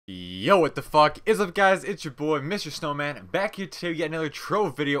Yo, what the fuck is up, guys? It's your boy Mr. Snowman back here today with yet another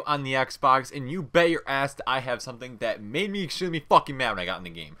Trove video on the Xbox, and you bet your ass that I have something that made me extremely fucking mad when I got in the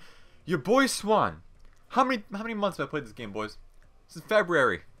game. Your boy Swan. How many months have I played this game, boys? Since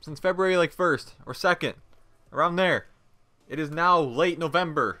February like 1st or 2nd, around there. It is now late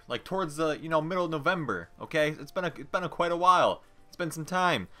November, like towards the middle of November. Okay, it's been quite a while. It's been some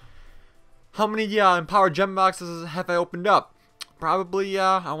time. How many empowered gem boxes have I opened up? Probably,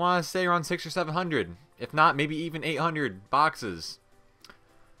 I want to say around 600 or 700. If not, maybe even 800 boxes.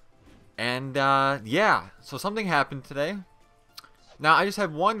 And, yeah. So something happened today. Now, I just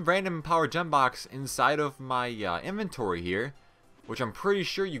have one random empowered gem box inside of my inventory here, which I'm pretty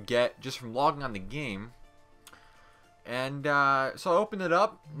sure you get just from logging on the game. And, so I opened it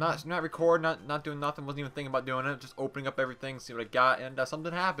up. Not recording, not doing nothing. Wasn't even thinking about doing it. Just opening up everything, see what I got, and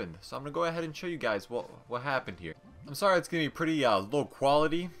something happened. So I'm going to go ahead and show you guys what happened here. I'm sorry it's going to be pretty low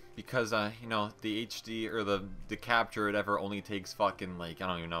quality because, the HD or the capture or whatever only takes fucking, like, I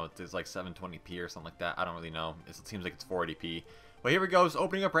don't even know, it's like 720p or something like that. I don't really know. It seems like it's 480p. But here we go, just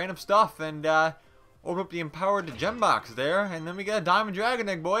opening up random stuff and open up the empowered gem box there, and then we got a diamond dragon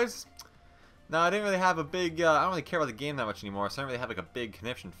egg, boys. Now, I didn't really have a big, I don't really care about the game that much anymore, so I don't really have like a big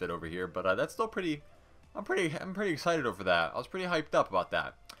conniption fit over here, but that's still pretty, I'm pretty excited over that. I was pretty hyped up about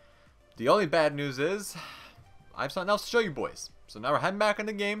that. The only bad news is, I have something else to show you, boys. So now we're heading back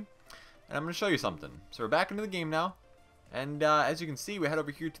into the game, and I'm going to show you something. So we're back into the game now, and as you can see, we head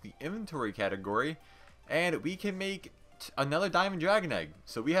over here to the inventory category, and we can make another diamond dragon egg.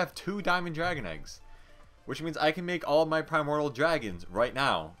 So we have 2 diamond dragon eggs, which means I can make all of my primordial dragons right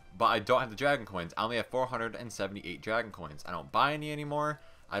now, but I don't have the dragon coins. I only have 478 dragon coins. I don't buy any anymore.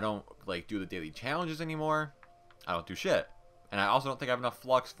 I don't like do the daily challenges anymore. I don't do shit. And I also don't think I have enough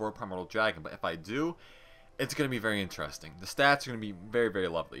flux for a primordial dragon, but if I do, it's going to be very interesting. The stats are going to be very, very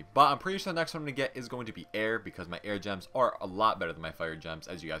lovely. But I'm pretty sure the next one I'm going to get is going to be air, because my air gems are a lot better than my fire gems,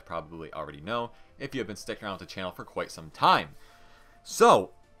 as you guys probably already know, if you have been sticking around with the channel for quite some time. So,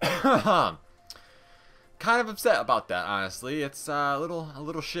 kind of upset about that, honestly. It's a little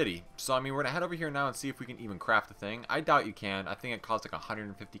shitty. So, I mean, we're going to head over here now and see if we can even craft the thing. I doubt you can. I think it costs like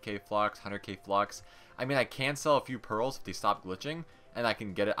 150k flux, 100k flux. I mean, I can sell a few pearls if they stop glitching. And I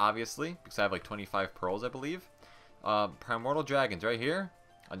can get it, obviously, because I have like 25 pearls, I believe. Primordial dragons right here.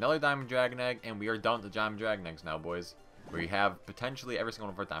 Another diamond dragon egg. And we are done with the diamond dragon eggs now, boys. We have potentially every single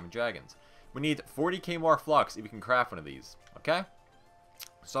one of our diamond dragons. We need 40k more flux if we can craft one of these. Okay?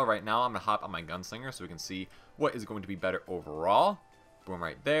 So right now, I'm going to hop on my gunslinger so we can see what is going to be better overall. Boom,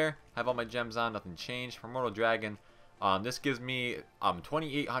 right there. Have all my gems on. Nothing changed. Primordial dragon. This gives me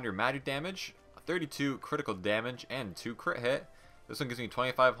 2,800 magic damage, 32 critical damage, and 2 crit hit. This one gives me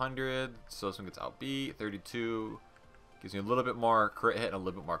 2,500, so this one gets outbeat. 32 gives me a little bit more crit hit and a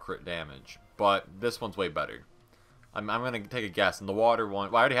little bit more crit damage. But this one's way better. I'm going to take a guess. And the water one,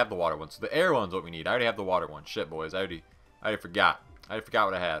 well, I already have the water one. So the air one's what we need. I already have the water one. Shit, boys. I already forgot. I forgot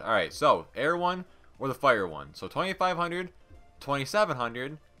what I had. Alright, so air one or the fire one. So 2,500,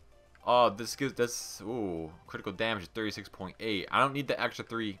 2,700. Oh, this gives this, ooh, critical damage is 36.8. I don't need the extra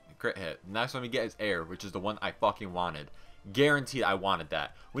 3 crit hit. The next one we get is air, which is the one I fucking wanted. Guaranteed I wanted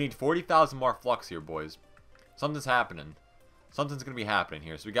that. We need 40,000 more flux here, boys. Something's happening. Something's going to be happening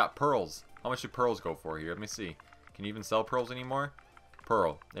here. So we got pearls. How much do pearls go for here? Let me see. Can you even sell pearls anymore?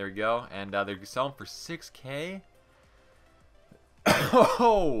 Pearl. There we go. And they're selling for 6k.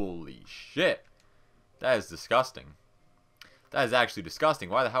 Holy shit. That is disgusting. That is actually disgusting.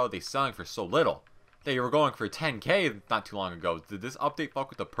 Why the hell are they selling for so little? They were going for 10k not too long ago. Did this update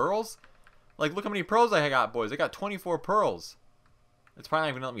fuck with the pearls? Like, look how many pearls I got, boys. I got 24 pearls. It's probably not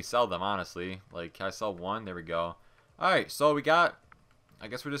even let me sell them, honestly. Like, can I sell one? There we go. Alright, so we got, I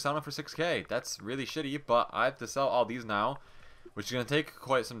guess we're just selling for 6k. That's really shitty, but I have to sell all these now, which is going to take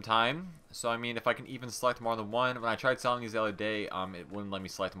quite some time. So, I mean, if I can even select more than one. When I tried selling these the other day, it wouldn't let me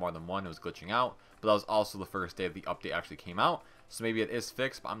select more than one. It was glitching out. But that was also the first day of the update actually came out. So maybe it is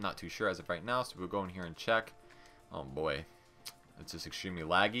fixed, but I'm not too sure as of right now. So we'll go in here and check. Oh, boy. It's just extremely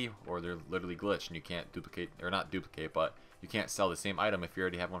laggy, or they're literally glitched and you can't duplicate, or not duplicate, but you can't sell the same item if you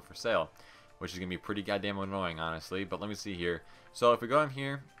already have one for sale, which is going to be pretty goddamn annoying, honestly. But let me see here. So if we go in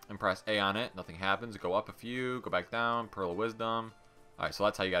here and press A on it, nothing happens. Go up a few, go back down, Pearl of Wisdom. Alright, so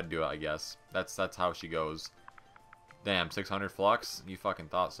that's how you got to do it, I guess. That's how she goes. Damn, 600 flux? You fucking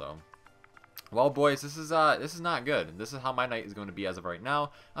thought so. Well, boys, this is not good. This is how my night is going to be as of right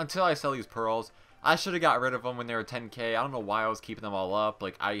now, until I sell these pearls. I should have got rid of them when they were 10k. I don't know why I was keeping them all up.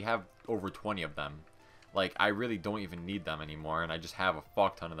 Like, I have over 20 of them. Like, I really don't even need them anymore, and I just have a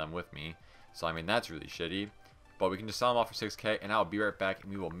fuck ton of them with me. So, I mean, that's really shitty. but we can just sell them off for 6k, and I'll be right back,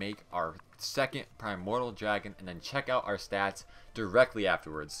 and we will make our second Primordial Dragon, and then check out our stats directly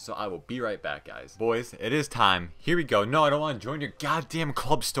afterwards. So I will be right back, guys. Boys, it is time. Here we go. No, I don't want to join your goddamn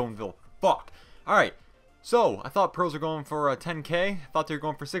club, Stoneville. Fuck. Alright, so I thought pros were going for 10k. I thought they were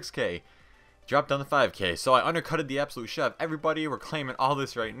going for 6k. Dropped down to 5k. So I undercutted the absolute shit out of everybody. We're claiming all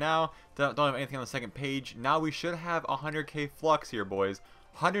this right now. Don't have anything on the second page. Now we should have 100k flux here, boys.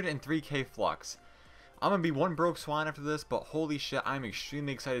 103k flux. I'm going to be one broke swan after this, but holy shit, I'm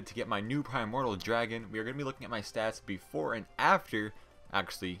extremely excited to get my new Primordial Dragon. We are going to be looking at my stats before and after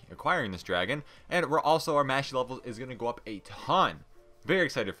actually acquiring this dragon. And we're also, our mastery level is going to go up a ton. Very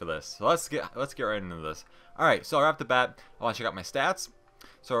excited for this. So let's get right into this. Alright, so right off the bat, I want to check out my stats.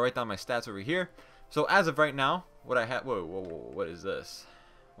 So I'll write down my stats over here. So as of right now, what I have, whoa, what is this?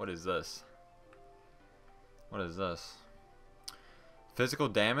 What is this? What is this? Physical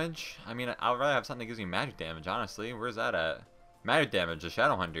damage? I mean, I'd rather have something that gives me magic damage, honestly. Where's that at? Magic damage, the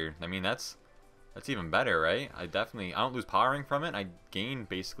Shadow Hunter. I mean, that's even better, right? I don't lose powering from it. I gain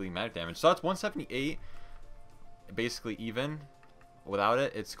basically magic damage. So that's 178, basically even. Without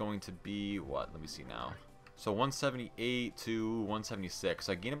it, it's going to be, what? Let me see now. So 178 to 176.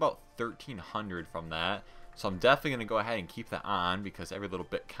 So I gain about 1,300 from that. So I'm definitely going to go ahead and keep that on because every little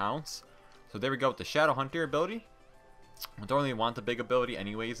bit counts. So there we go with the Shadow Hunter ability. I don't really want the big ability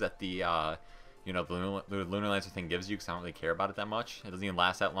anyways that the, you know, the Lunar Lancer thing gives you because I don't really care about it that much. It doesn't even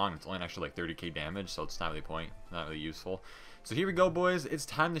last that long. It's only an extra like 30k damage, so it's not really point, not really useful. So here we go, boys. It's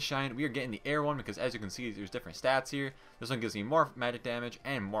time to shine. We are getting the air one because as you can see, there's different stats here. This one gives me more magic damage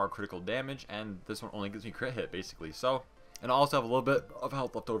and more critical damage, and this one only gives me crit hit basically. So, and I also have a little bit of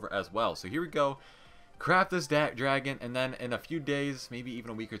health left over as well. So here we go. Craft this dragon, and then in a few days, maybe even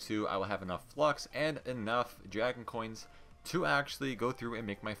a week or two, I will have enough flux and enough dragon coins to actually go through and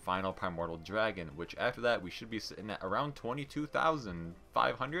make my final Primordial Dragon, which after that we should be sitting at around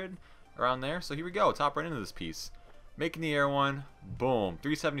 22,500 around there. So here we go, let's hop right into this piece. Making the air one, boom,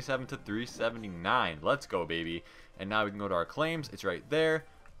 377 to 379. Let's go, baby. And now we can go to our claims. It's right there.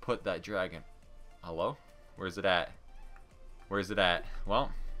 Put that dragon. Hello? Where's it at? Where's it at?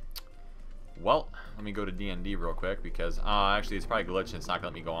 Well, let me go to D&D real quick because actually it's probably glitched and it's not gonna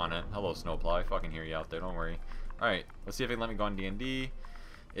let me go on it. Hello, Snowplow. I fucking hear you out there. Don't worry. All right, let's see if they let me go on D&D.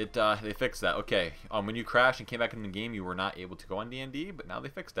 They fixed that. Okay, when you crashed and came back in the game, you were not able to go on D&D, but now they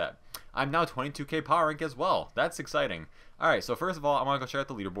fixed that. I'm now 22k power rank as well. That's exciting. All right, so first of all, I want to go check out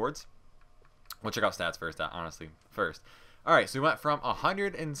the leaderboards. We'll check out stats first, honestly, first. All right, so we went from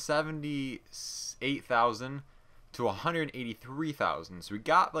 178,000 to 183,000. So we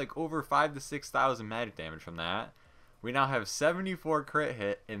got like over 5,000 to 6,000 magic damage from that. We now have 74 crit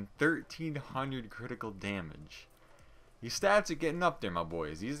hit and 1,300 critical damage. These stats are getting up there, my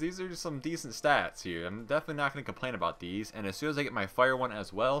boys. These are just some decent stats here. I'm definitely not going to complain about these. And as soon as I get my fire one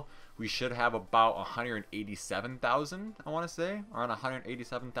as well, we should have about 187,000, I want to say. Around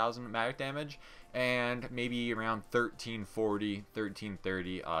 187,000 magic damage. And maybe around 1,340,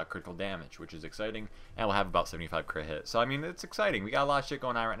 1,330 critical damage, which is exciting. And we'll have about 75 crit hit. So, I mean, it's exciting. We got a lot of shit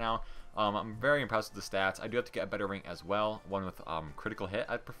going on right now. I'm very impressed with the stats. I do have to get a better rank as well. One with critical hit,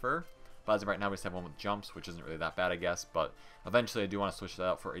 I'd prefer. But as of right now, we just have one with jumps, which isn't really that bad, I guess. But eventually, I do want to switch that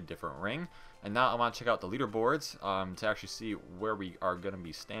out for a different ring. And now I want to check out the leaderboards to actually see where we are going to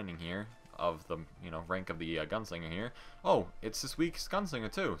be standing here of the, you know, rank of the gunslinger here. Oh, it's this week's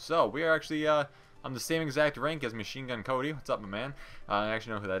gunslinger too. So we are actually on the same exact rank as Machine Gun Cody. What's up, my man? I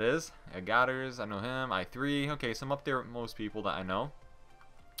actually know who that is. Godders, I know him. I3. Okay, so I'm up there with most people that I know.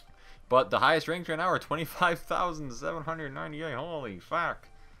 But the highest ranks right now are 25,798. Holy fuck.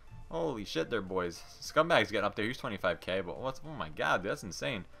 Holy shit there, boys. Scumbag's getting up there. He's 25k, but what's... Oh my god, that's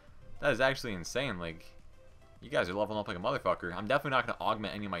insane. That is actually insane. Like, you guys are leveling up like a motherfucker. I'm definitely not going to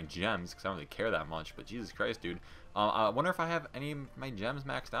augment any of my gems because I don't really care that much, but Jesus Christ, dude. I wonder if I have any of my gems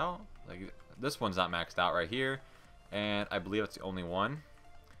maxed out. Like, this one's not maxed out right here, and I believe it's the only one.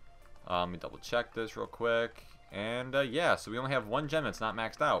 Let me double check this real quick. And, yeah, so we only have one gem that's not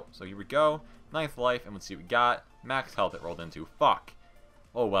maxed out. So here we go. 9th life, and let's see what we got. Max health it rolled into. Fuck.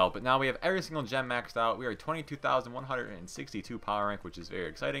 Oh well, but now we have every single gem maxed out. We are 22,162 power rank, which is very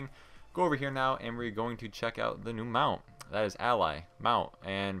exciting. Go over here now, and we're going to check out the new mount. That is Ally, Mount,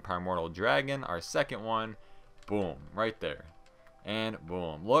 and Primordial Dragon, our second one. Boom, right there. And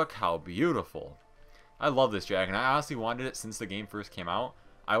boom, look how beautiful. I love this dragon. I honestly wanted it since the game first came out.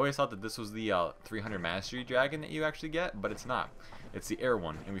 I always thought that this was the 300 Mastery Dragon that you actually get, but it's not. It's the air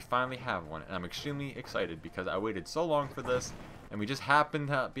one, and we finally have one, and I'm extremely excited because I waited so long for this. And we just happened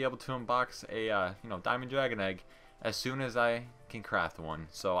to be able to unbox a, you know, Diamond Dragon Egg as soon as I can craft one.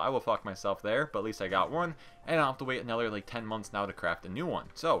 So I will fuck myself there, but at least I got one, and I don't have to wait another like 10 months now to craft a new one.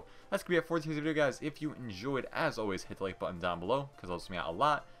 So that's gonna be it for today's video, guys. If you enjoyed, as always, hit the like button down below because it helps me out a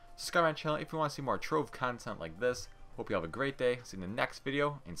lot. Subscribe to my channel if you want to see more Trove content like this. Hope you have a great day. See you in the next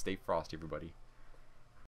video, and stay frosty, everybody.